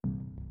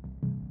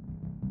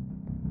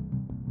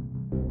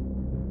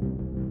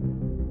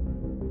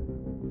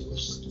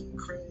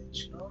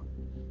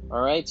All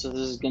right, so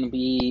this is gonna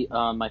be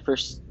my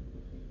first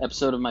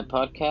episode of my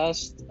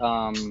podcast.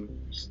 I'm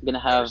gonna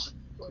have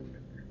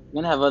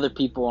other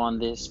people on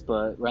this,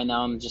 but right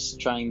now I'm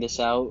just trying this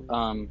out.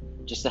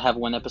 Just to have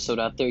one episode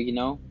out there.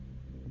 All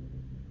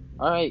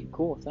right,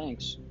 cool,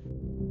 thanks.